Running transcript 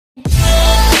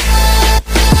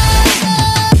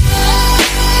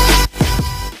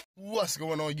What's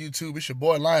going on YouTube? It's your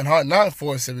boy Lionheart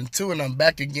 9472, and I'm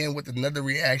back again with another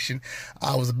reaction.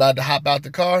 I was about to hop out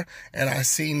the car and I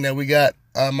seen that we got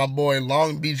my boy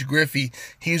Long Beach Griffy.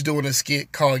 He's doing a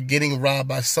skit called Getting Robbed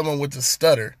by Someone with a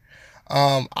Stutter.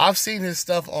 I've seen his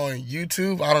stuff on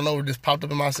YouTube. I don't know, it just popped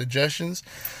up in my suggestions.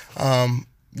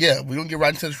 Yeah, we're gonna get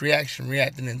right into this reaction.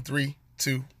 Reacting in 3,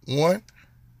 2, 1,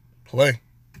 play.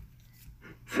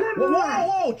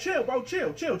 Whoa, chill, bro,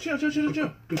 chill.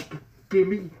 Give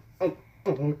me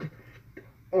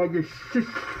all your shit.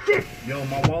 Yo,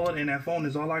 my wallet and that phone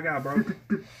is all I got, bro.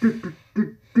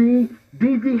 Do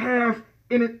you have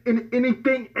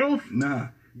anything else? Nah.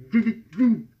 You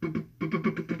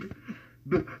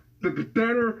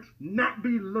better not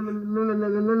be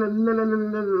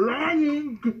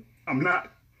lying. I'm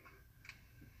not.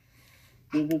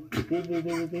 What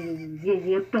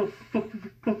the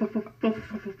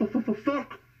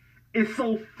fuck is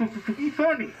so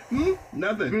funny?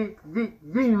 Nothing.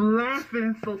 You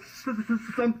laughing, so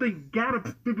something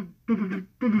gotta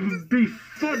be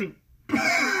funny.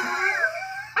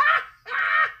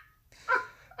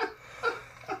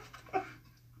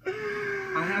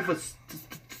 I have a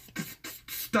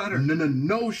stutter.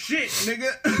 No shit, nigga.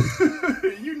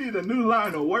 You need a new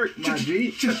line of work, my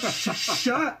G. Shut the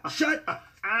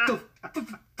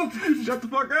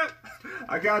fuck up.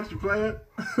 I got you, player.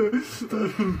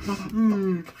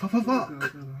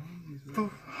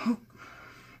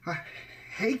 I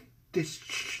hate this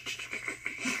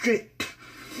shit.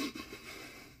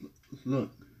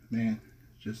 Look, man,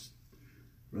 just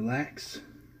relax,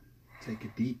 take a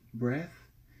deep breath,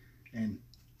 and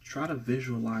try to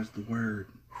visualize the word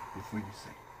before you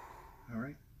say it. All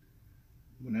right?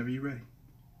 Whenever you're ready.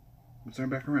 We'll turn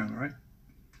back around, all right?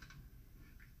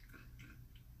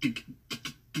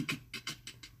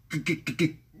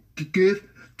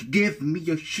 Give me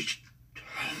your shit.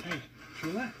 Hey,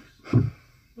 relax.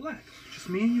 Relax. Just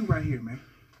me and you right here, man.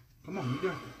 Come on, you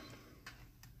got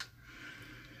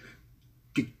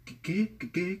this. Give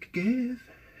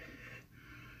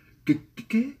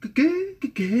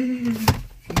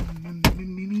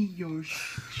me your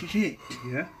shit.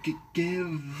 Yeah. Give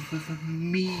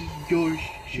me your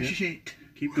shit.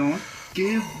 Keep going.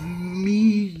 Give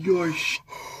me your shit.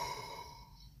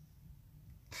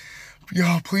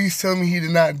 Y'all, please tell me he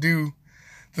did not do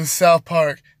the South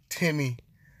Park Timmy.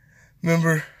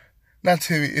 Remember? Not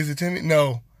Timmy. Is it Timmy?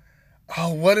 No.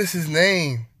 Oh, what is his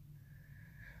name?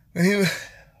 When he was...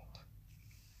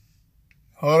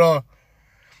 Hold on.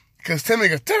 Because Timmy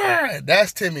goes, Timmy!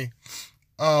 That's Timmy.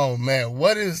 Oh, man.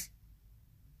 What is...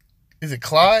 Is it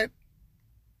Clyde?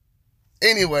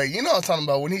 Anyway, you know what I'm talking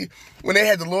about. When they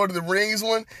had the Lord of the Rings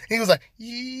one, he was like,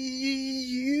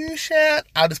 you shall...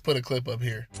 I'll just put a clip up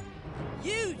here.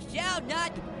 You shall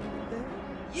not.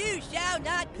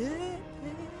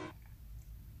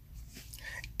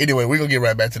 Anyway, we're going to get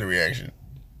right back to the reaction.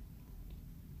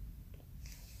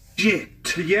 Shit.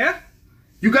 Yeah?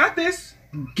 You got this?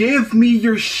 Give me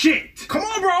your shit. Come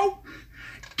on, bro.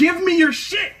 Give me your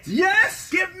shit. Yes.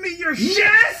 Give me your shit.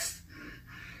 Yes.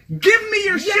 Give me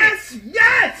your shit.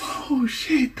 Yes. Oh,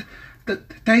 shit.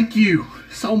 Thank you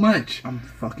so much. I'm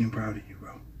fucking proud of you,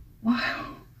 bro.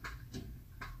 Wow.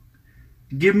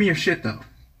 Give me your shit, though.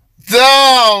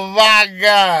 Oh, my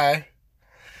God.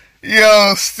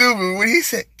 Yo, stupid. When he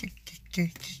said,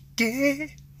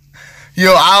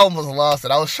 yo, I almost lost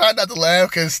it. I was trying not to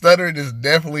laugh because stuttering is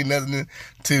definitely nothing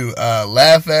to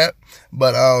laugh at.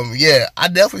 But, yeah, I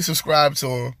definitely subscribe to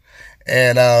him.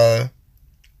 And,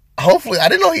 hopefully, I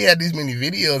didn't know he had these many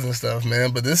videos and stuff,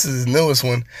 man. But this is his newest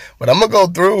one. But I'm going to go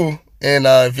through. And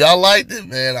if y'all liked it,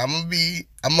 man, I'm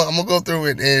gonna go through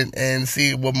it and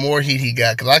see what more heat he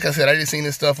got. Cause like I said, I just seen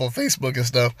this stuff on Facebook and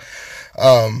stuff.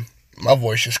 My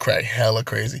voice just cracked hella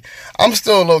crazy. I'm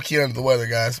still low key under the weather,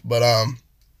 guys. But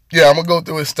yeah, I'm gonna go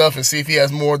through his stuff and see if he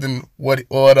has more than what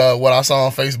I saw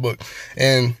on Facebook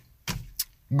and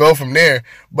go from there.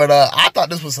 But I thought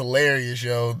this was hilarious,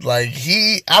 yo. Like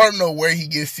I don't know where he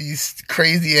gets these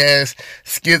crazy ass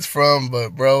skits from,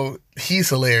 but bro, he's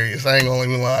hilarious. I ain't gonna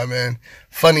even lie, man.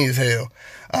 Funny as hell.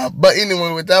 But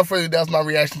anyway, without further ado, that's my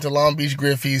reaction to Long Beach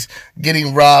Griffy's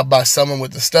Getting Robbed by Someone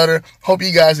with a Stutter. Hope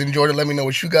you guys enjoyed it. Let me know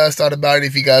what you guys thought about it.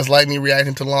 If you guys like me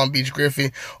reacting to Long Beach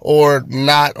Griffy or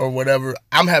not or whatever.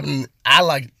 I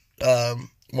like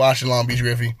watching Long Beach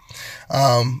Griffy.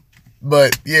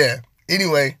 But yeah.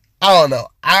 Anyway, I don't know.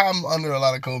 I'm under a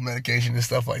lot of cold medication and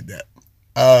stuff like that.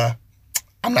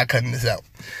 I'm not cutting this out.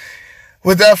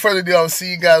 Without further ado, I'll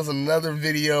see you guys on another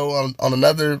video, on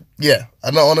another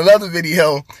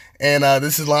video. And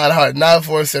this is Lionheart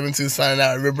 9472 signing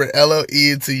out. Remember, LOE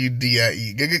until you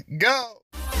DIE. Go.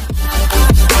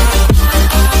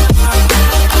 I